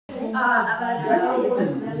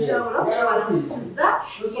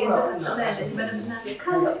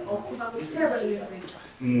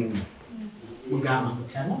Mugamba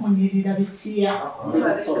mutana munyirira bitia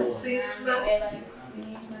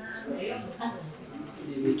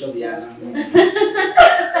Ibito byana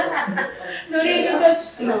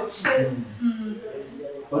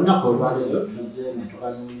Ona ko lwalero tuze ne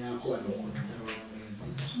tukanunyako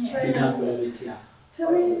bitambula bitya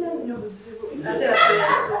Tawina nnyo buzibu ate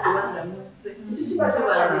ateyaso kubanga muze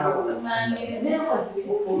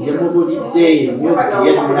yamubulidde music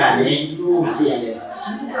yetumulane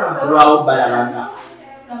lwawo balabanga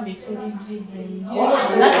Bambi Tugenda Kukyuusa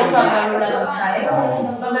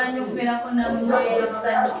bagala nnyo okubeerako nammwe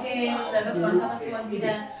tusanyuke tulabe kubanga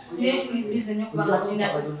batuwagira naye tuli bize nnyo kubanga tulina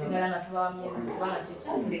ate tusigala nga tubawa myezi kubanga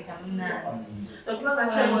kyekyakuleeta munaani so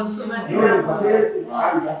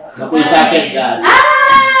nakulisaako eggaali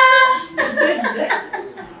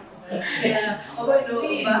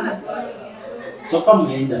sofa mu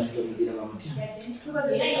industry omugira bamutya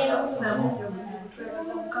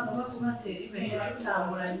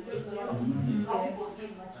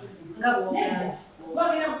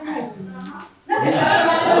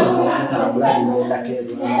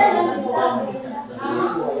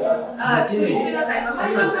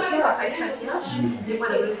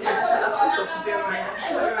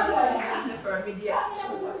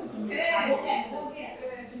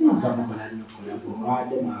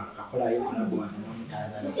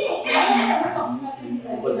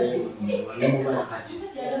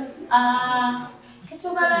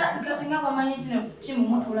Ketubala katinga bamanyi timu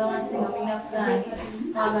mutula wansi nga mulina fulani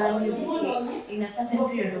mwagala music in a certain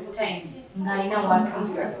period of time nga ina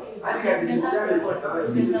watuusa in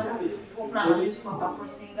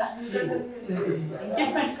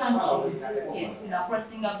different countries, yes,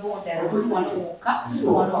 crossing a borders, wanowoka,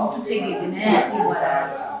 wanomututegedde naye ati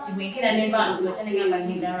walala timwekera n'ebantu bwetane gamba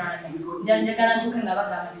ngenda Rwanda njagala ntuuke nga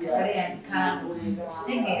bagamba nti Kataleya and Kandle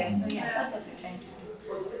kitegeera so yeah, that's what we're trying to do.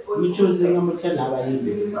 Mukyuzinga mutya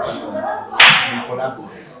n'abayimbi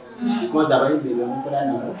collabos because abayimbi bemukola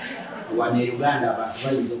nabo wano e Uganda abantu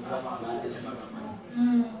bayinza okuba baganda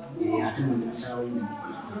tebabamanyi ate munemusawo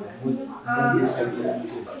First and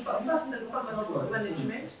foremost, it's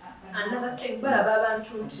management. Another thing, but about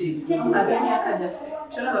nti abenyaka gyaffe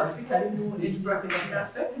kyona bafrika limu age bracket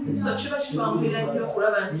gyaffe so kiba kitwanguyira nnyo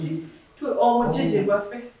okulaba nti omujiji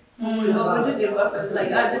gwaffe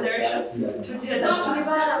like our generation tuli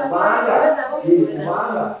baana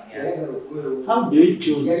How do you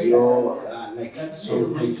choose your like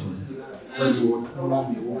song titles? Because you want to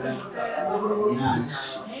yes,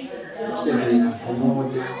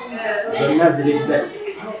 zonna ziri basic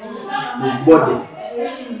body.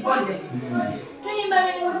 Tuyimba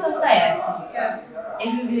biri mu society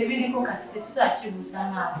ebyo biriko kati tetusobola kibuusa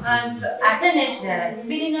maaso ate n'ekirala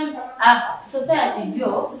birina society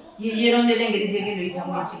yo yerondera engeri gyegenda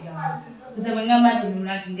oyitamu ekigambo nze bwe ngamba nti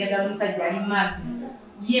nula nti njagala omusajja ali mabi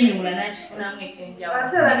yemewula nakifunamu ekyenjawulo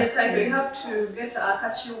ate era ne title you have to get a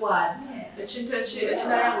catchy word ekintu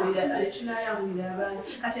ekinayawulira abantu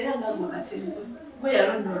kati era ngabo kati bwe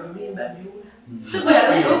yalonda oluyimba miwula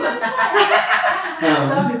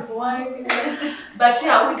but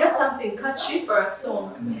yeah, we got something catchy for a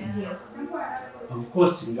song. Yes. Of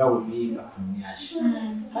course, nga umuyimba kunyashi.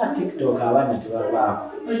 TikTok abana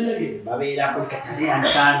tebavaako. Babeera ku Kataleya and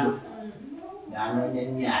Kandle. N'anoonya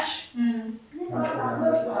nyashi.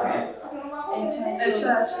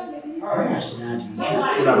 Nyashi naati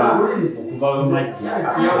kulaba okuva we mwajja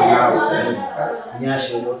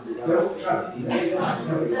nyashi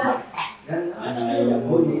ana bayina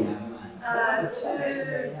bodi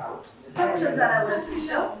Pictures that I want to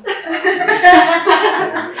show.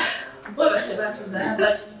 But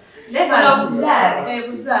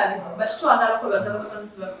twagala kwebaza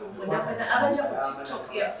abafanuzi baffe abajja ku TikTok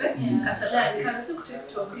yaffe Kataleya and Kandle si ku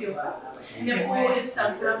TikTok yokka ne ku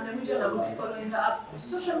Instagram ne mujja nga mutufollowinga up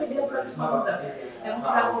social media platforms zaffe ne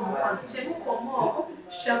mutulako omupanzi temukoma okwo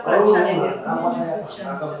tukyakola challenges nyingi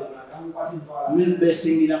zikyanja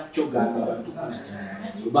besingira ku kyogamba abantu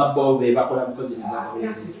babo be bakola bukozi ne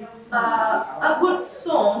bakolereza a good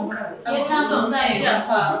song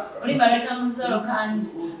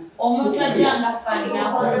omuntu ajjanga fani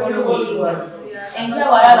n'akufolowinga enkya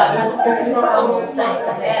walaba akatukokufaamu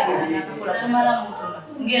okusanyisa naye akakola tomala mutuma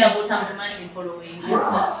ngera bw'otambula nti following.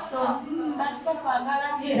 So bantu batwagala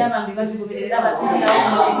era bambi batugoberera era batulirawo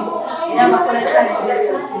omubiri era bakola challenge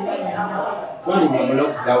ezisinga nnyo. Twali mu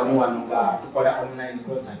lockdown wano nga tukola online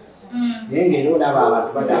concerts. Naye ng'era olaba abantu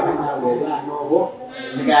bagamba naawe obwana obwo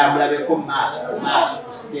ngayambulabeko mu maaso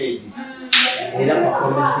ku stage. Era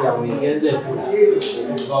performance yabwe ngenze ekula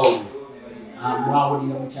okuva olwo.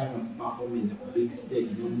 Mwawulira mukyanga mu performance ku big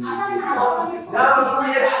stage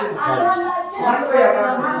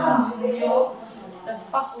the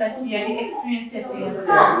fact that you had experienced it for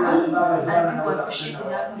yourself and people appreciated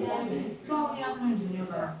that performance.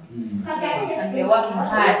 And we are working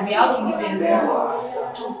hard. We are working even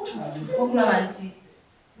more to complement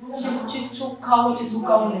chichukawo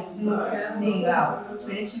chisukawo nezingawo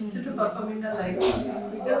to performing that like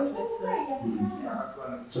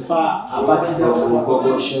so far apart from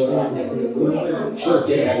Google show and the show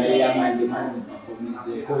generally yamanje mani performance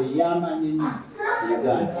ko yamanje ni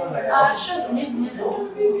Uganda shows nyingi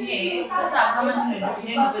sasa kama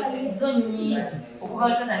tunaendelea zo nyingi ukuwa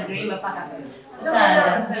watu wanaimba paka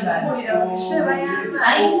sasa simba sheba yana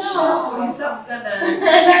aisha polisi Uganda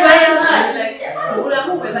bayana like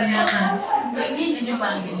ulamu bayana zo nyingi ndio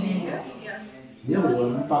bangi niyo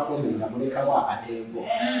buli performing mulekawo akatembo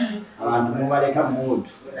abantu mubaleka mood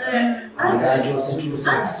angajo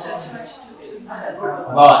setusa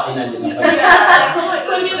bawa energy na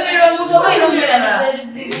kunyumira omuntu oba irombera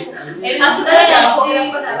service ebinasira yakira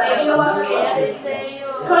ebyo wakeyaseyo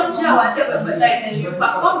tojja whatever but like you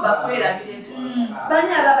perform bakwera bidenti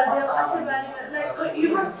bani ababadde ate bani like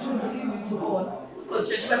you have to give it all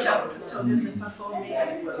because chiba chako tutongeze performing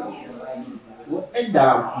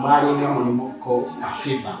edda mwalinga mulimuko a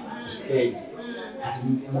fever ku stage ati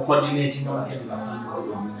mu coordinating n'omutebi bafanyizi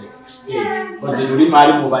bamwe ku stage because luli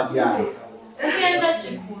mali mu batyalo kigenda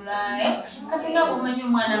kikula kati nga bw'omanyi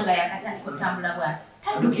omwana nga yakatandika otambula bw'ati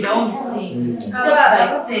taddukirawo musingi step by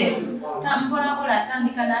step tampola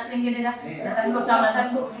atandika n'atengerera natandika otambula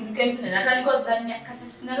natandika okutuduka emisinde natandika ozannya kati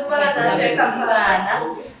sinalubalabaana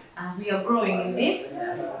we are growing in this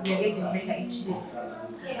we are getting better each day.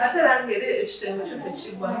 Ate langere ekitengo kyo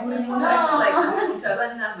tekigwa like omuntu aba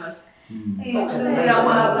nervous okusinziira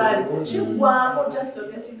w'abali tekigwamu just to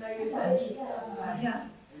getting nervous and yeah.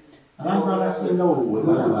 Abantu abasinga we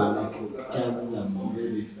balaba pictures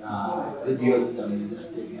zammwe videos zammwe za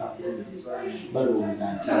stage performance balowooza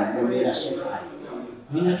nti mubeera so high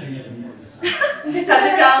nina tolina tumukozesa kati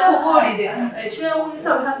kankubuulire ekyewuunyisa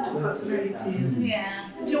we have two personalities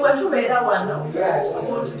nti wetubeera wano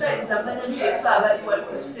otutayinza manya nti efe abali wali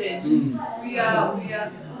ku stage we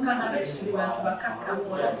are kanabeti tuli bantu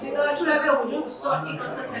bakakkamuola nti nga watulabe when you so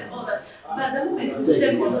innocent and all that but the moment you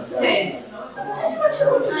step on stage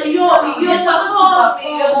you're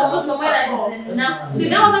supposed to perform nti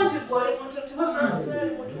nawe manti gwoli muntu nti wafuna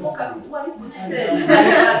muswali muntu muka wali ku stage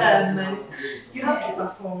you have to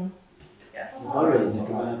perform. Always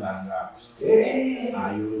tubalabanga ku stage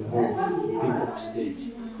you remove people ku stage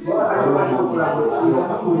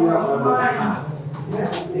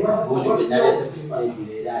Buli nalese ku stage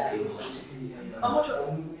leero ate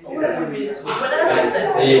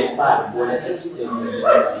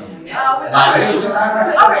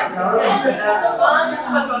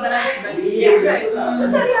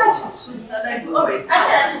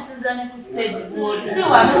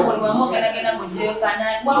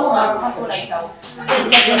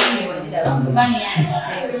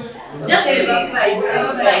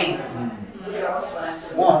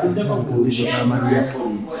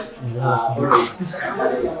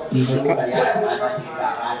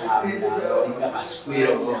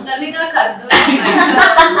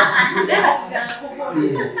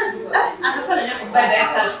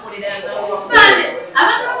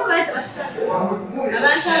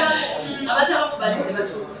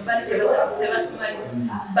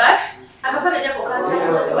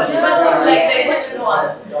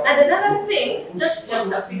And another thing, that's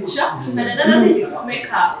just a picture. And another thing, it's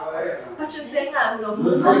makeup. But you're saying as well.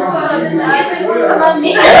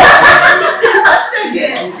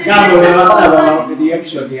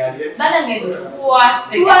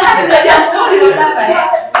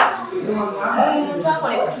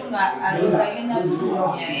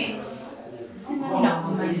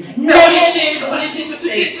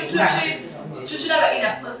 Tuchiraba in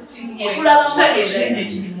a positive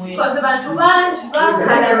way. Because abantu bangi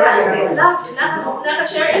bakala left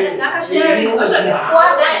nakasharing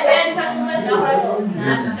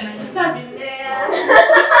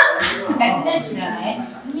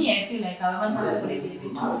me, I feel like I want to put it too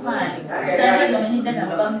fun. Sometimes when you don't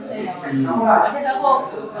have a mistake, I take a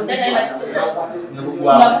walk, then I was no,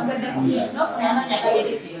 for now, I get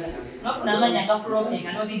it. nofuna amanya aga cropping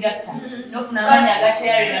no bigatta nofuna amanya aga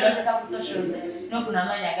sharing no taka ku socials nofuna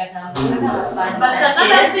amanya aga tambula but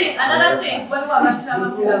another thing when we are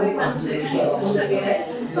talking about we can take it together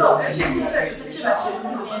so actually tuchiba so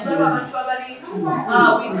abantu abali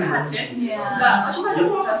we can't but actually we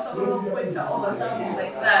over something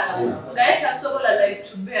like that gaeta sobola like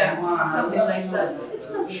to bear something like that it's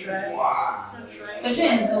not right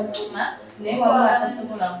so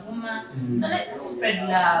let's spread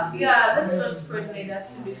love. Yeah, let's not spread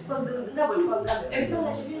negativity because never for that. Everything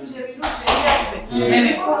that you do, you know,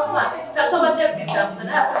 maybe for one. That's what they becomes, and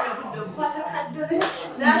after you do what I can do.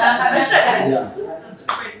 Let's not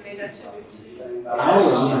spread negativity.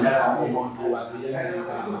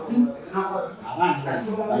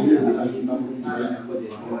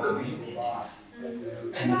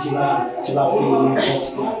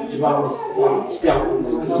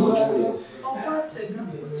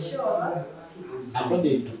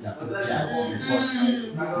 According to the pictures you post,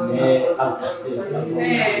 after step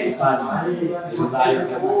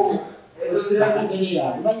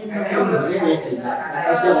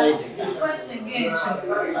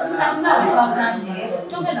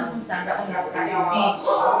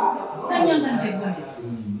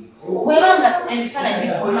webanga ebifaananyi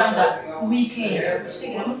bifulumanga weekend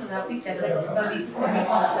kitegera most of the pictures babifuluma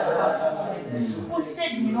ku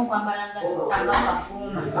stage nina okwambalanga sitanga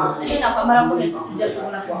kafuuma sigenda kwambala komesi sijja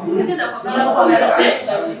sobola sigenda kwambala komesi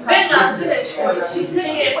benga nzire kikoki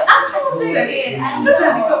tegere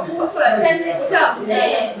tutandika kukola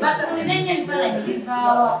batulina ennyo ebifaananyi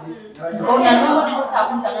bivaawa ona nomodete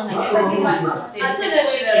saakunzanga nga nitagema ate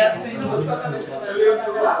nekirala ffenna otwagamba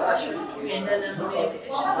tubala fashion tugenda namulebe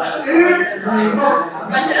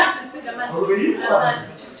but actually the man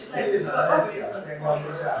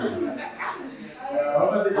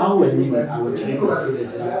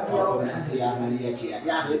performance ya Maria Chia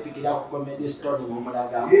ya bepikira ku comedy store mu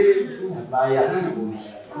mulaga baya sibu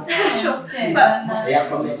ya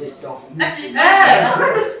comedy store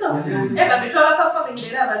comedy store betwaba performing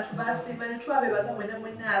era abantu basiba ne twabebaza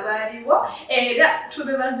mwena abaliwo era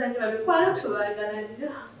tubebaza nnyo babekwala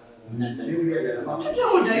tubaganalira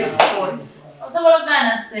osobola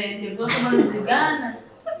ogana sente osobola zigana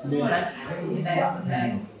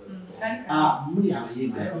muli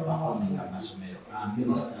abayimbi performing amasomero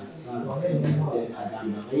ministers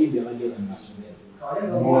abayimbi abagenda mu masomero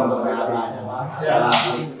n'abaana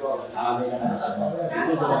ababeera mu masomero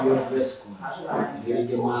because of dress code engeri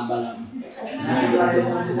gye mwambalamu n'engeri gye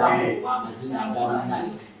muzinamu amazina agali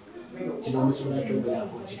nasty kino musobola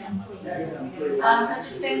kyogerako kikama kati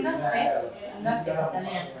ffe ngaffe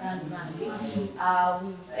Kataleya and Kandle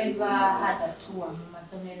we've ever had a tour mu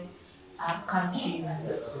masomero country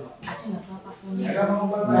ate nga twakafunira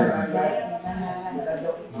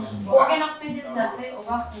ogenda ku pages zaffe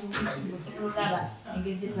oba ku YouTube osobola olaba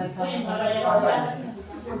engeri gye twalitwala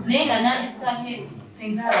naye nga nandisabye ffe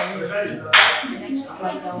ng'abayimbi era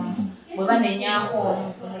kitutwalira wamu bwe banenyako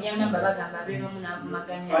omulyango bagamba abeera omu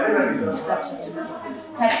n'avumaganya kika kyonna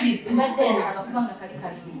kati mbadde nsaba kubanga kali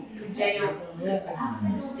kalimu tujjayo omwoko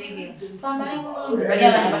kitegeera twambale bulungi bali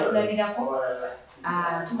abaana batulabirako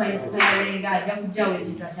tubainspiringa ajja kujjawo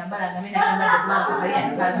ekintu akyambala nga mena kyambala kubanga Kataleya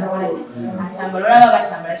and Kandle ki akyambala olaba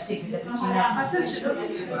bakyambala kitegeeza tekinaku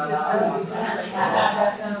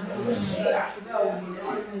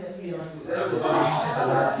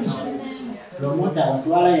promota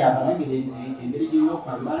batwala yabalagire engeri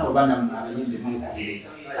gy'okwambala oba abayimbi mwekubiriza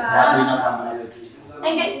balina kwambala bwetuti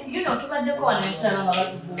you know tubaddeko wano netulaba nga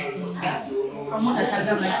batubuukinga promota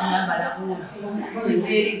tagama kinyambala buuti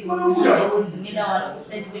kibeeri ngenda wano ku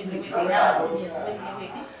sentiwetiweti era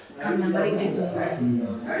abatonyesiwetiweti kanyambale gwekimweti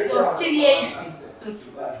so kiri eife so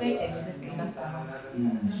twetegereze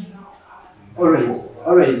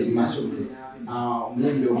always masomero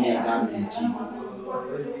omulembe omu yagambye nti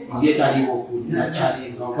byetaliwo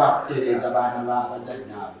kunakyalinga oba kutereeza baana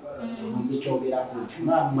babazadde abo mubikyogerako nti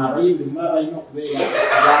abayimbi muba balina okubeera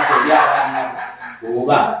ekizampo eri abaana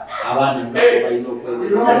oba abaana nga balina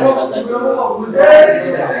okwegerera bazadde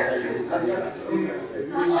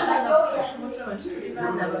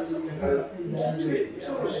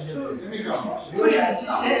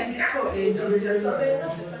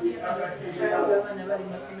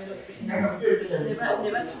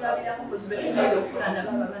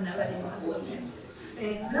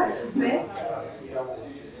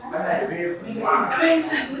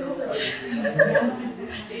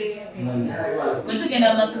Kutugenda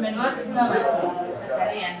amasomero batulaba nti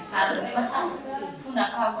Kataleya and Kandle ne batafuna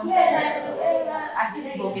kaako ate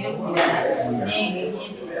sibogere ku birala naye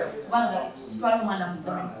ng'ebyempisa kubanga kisitwala omwana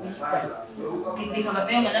musomi kuyiga ndeka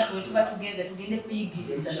babeyo nga naffe bwe tuba tugenze tugende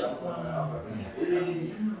kuyigiriza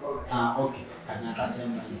Okay,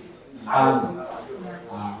 kanakasemba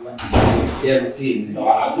routine ndo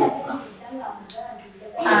akazuka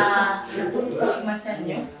kumaca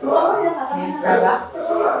nnyo nensaba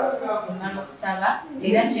omala okusaba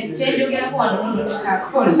era kyenjogerako wano muno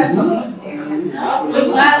kikakola bwe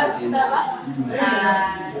mwala okusaba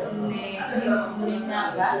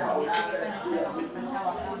nenaba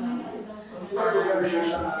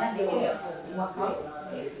netegeka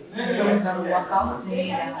workouts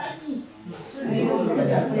negenda mu studio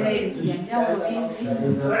musobola ebintu byanjawulo bingi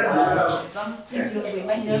va mu studio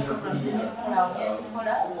bwembanyirayo programs enikola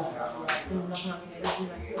ogenzikola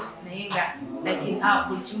ebiziba naye nga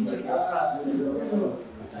buli kimu kiri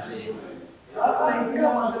We're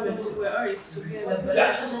already together, but I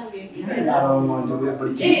don't want to be able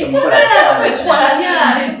to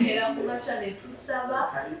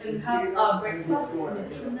and have our breakfast in the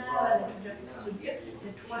studio,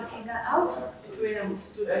 networking out, we're in the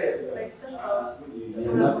studio. Like that's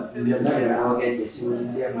all.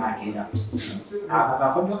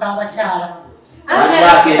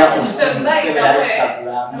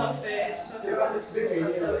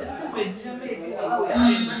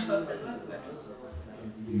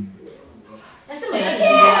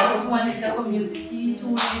 tuwandikirako musiki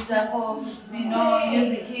tuwulizako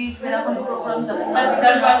musiki tubeerako ne programs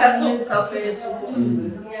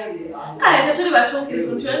kale tetuli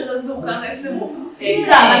batuukirivu tuyinza ozuukanga esimu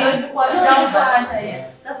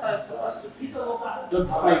top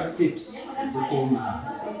 5 tips zikuuma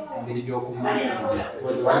engeri gy'okumanyi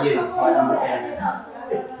waliyo ebifaanano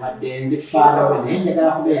wadde ndifaana bwe naye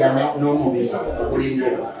njagala kubeera n'omubiri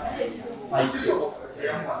ogulindirwa 5 tips.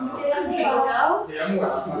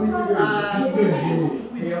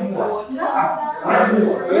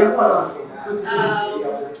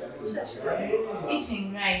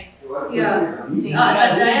 Eating right. Yeah.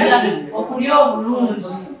 Okulya obulungi.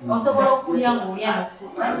 Osobola okulya ng'olya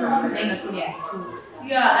n'okutta naye nga tulya bituufu.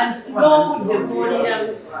 Yeah, and no the body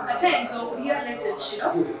at times so we are let it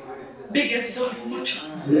biggest so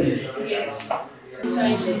yes. So I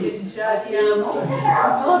think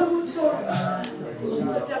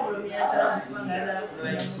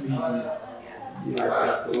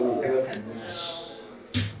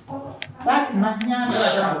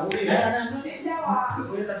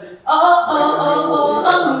oh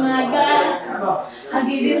my God, I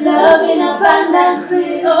give you love in abundance.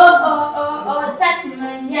 Oh, touch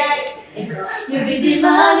my neck. You be the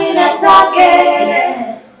man in attack.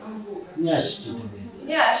 Yes.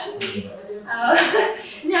 Nyash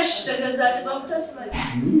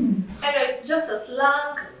and it's just a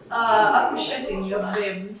slang appreciating your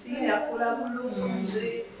babe. See, I pull up I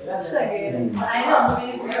don't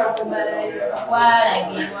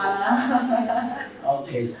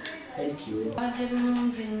okay, thank you.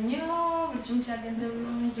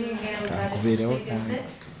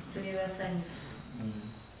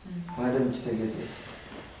 Madam Chitegese,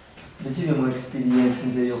 did you have experience in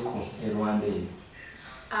the Yoko in Rwanda?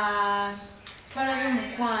 Twalabe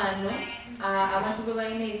mukwano abantu bwe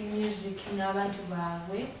balina eri music n'abantu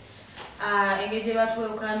baabwe engeri gye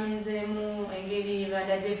batwelkaminzeemu engeri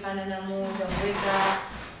Rwanda gyefaananamu the weather,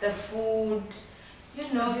 the food, you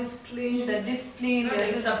know, the discipline,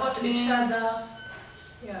 they support each other.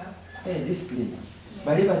 Yeah. Hey, discipline.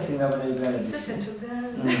 Bali basinga mu Uganda. Such a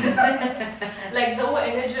like the whole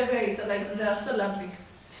energy is like they are so lovely.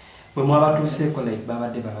 Bwe mwabatuuseeko like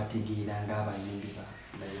babadde babategeera ng'abayimbi ba.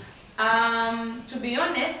 To be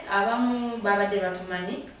honest, abamu babadde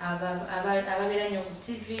batumanyi ababeera nnyo ku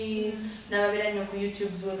TV n'ababeera nnyo ku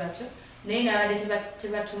YouTube bwe batyo naye n'abadde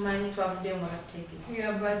tebatumanyi twavuddeyo nga bategeera.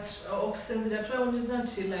 Yeah, but okusinziira twewuunyuza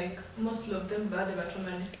nti like most of them babadde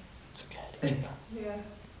batumanyi. Yeah.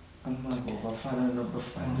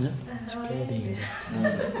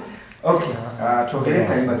 Okay, twogere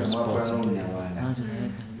kayimba tumwakola n'omunyarwanda.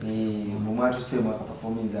 Bwemwatuseemu aka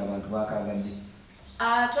performance abantu bakaagadde.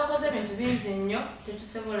 Twakoze ebintu bingi nnyo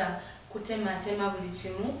tetusobola kutematema buli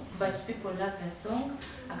kimu, but people love the song.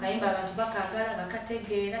 Akayimba abantu bakaagala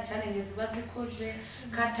bakategeera, challenges bazikoze,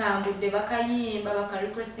 katambudde bakayimba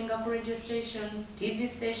bakarequestinga ku radio stations, TV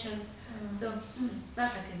stations. So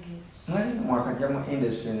bakategeera. Mwakajja mu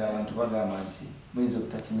industry ng'abantu bagamba nti muyinza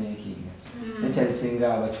obutakimakinga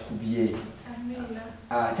nekyalisinga abakikubye.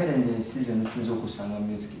 Challenges zemusinza okusanga mu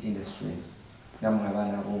music industry namwe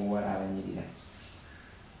abaana b'obuwala abanyirira.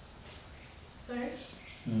 Sorry?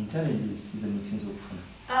 Challenges zemusinza okufuna.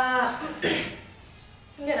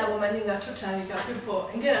 ngera bomanyi nga tutandika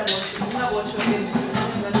people ngera bokyogedde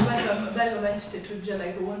bali bamanyi tetujja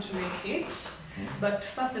like we want to make it but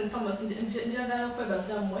first and foremost njagala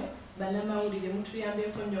kwebaza mmwe bannamawulire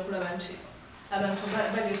mutuyambyeko nnyo okulaba nti abantu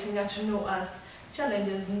bagetinga to know us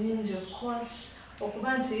challenges nyingi of course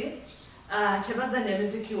okuba nti tebazanya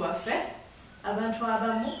muziki waffe abantu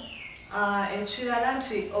abamu ekirala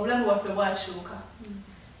nti obulamu bwaffe bwakyuka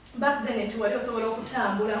back then it wali osobola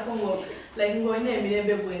okutambulako ng'olina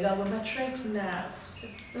emirembe gwengago but right now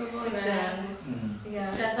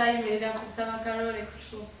tasayimirira kusaba ka Rolex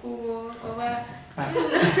kukubo oba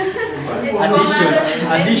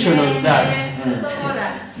additional that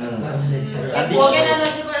ogenda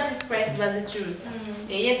n'okikola ti price bazikyusa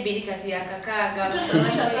ey'ebbiri kati yakakaaga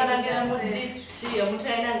tutasalagira mu DT omuntu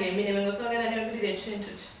alina ng'emirembe ng'osobogenda n'ebirira ekintu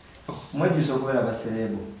ki mwejjusa okubeera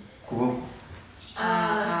baserebu kubo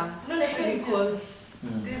no, because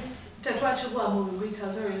this Tatwachibwa movie, it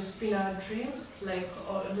has always been our dream. Like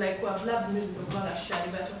we've loved music of God as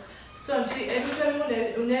Shadi Battle. So every time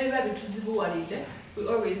we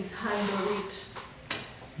always handle it.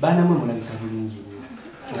 Bana mwe mulabika bulungi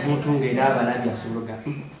omuntu ng'era abana byasologa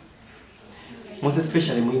most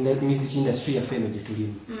especially mu music industry ya feno gye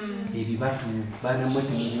tulimu ebibatu bana mwe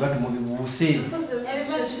ebibatu mu bibuuse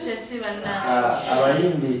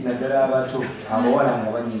abayimbi naddala abato abawala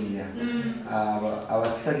nga banyirira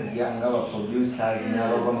abasajja nga abaproducers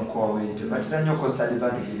n'abava mu kkowa bwetu batera nnyo okozesa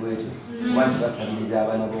advantage bwetu kuba nti basabiriza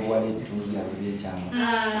abaana b'obuwala ebitundu byabwe by'ekyama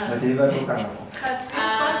nga tebibatuukangako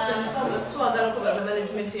first and foremost twagala okubaza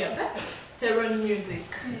management yaffe Theron Music.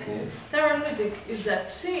 Theron Music is a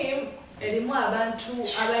team erimu abantu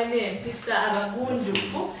abalina empisa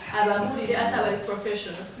abagunjufu ababulire ate abali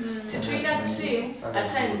professional tetulina team at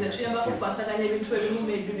times etuyambako okukwasaganya ebintu ebimu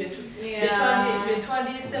maybe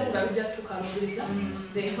byetwandiyisemu nga bijja kutukalubiriza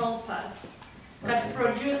they help us kati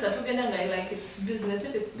producer tugenda nga like it's business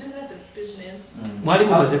if it's business it's business mwali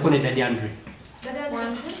mukozeko ne Daddy Andre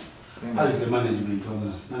How is the management?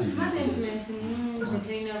 Management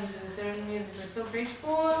Theron Music. We're so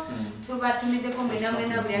grateful to meet the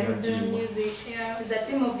combination of Theron Music. It's a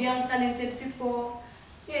team of young, talented people.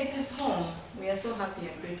 Yeah, it is home. We are so happy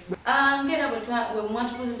and grateful. We want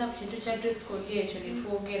to put up into dress code actually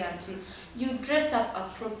you dress up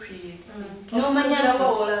appropriate. No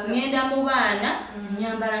manyako ngenda mu baana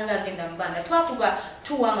Nyambala ngagenda mu baana twakuba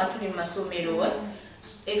tuwanga tuli mu masomero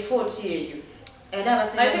 40 eyo. I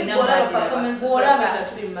think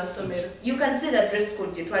you can see the dress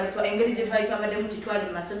code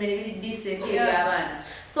decent.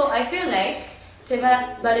 So I feel like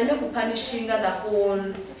punishing the whole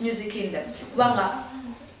music industry. What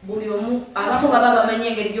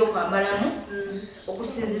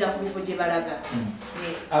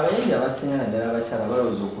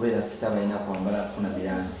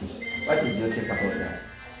is your take about that?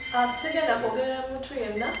 Second,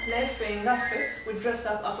 we dress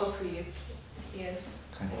up appropriate. Yes.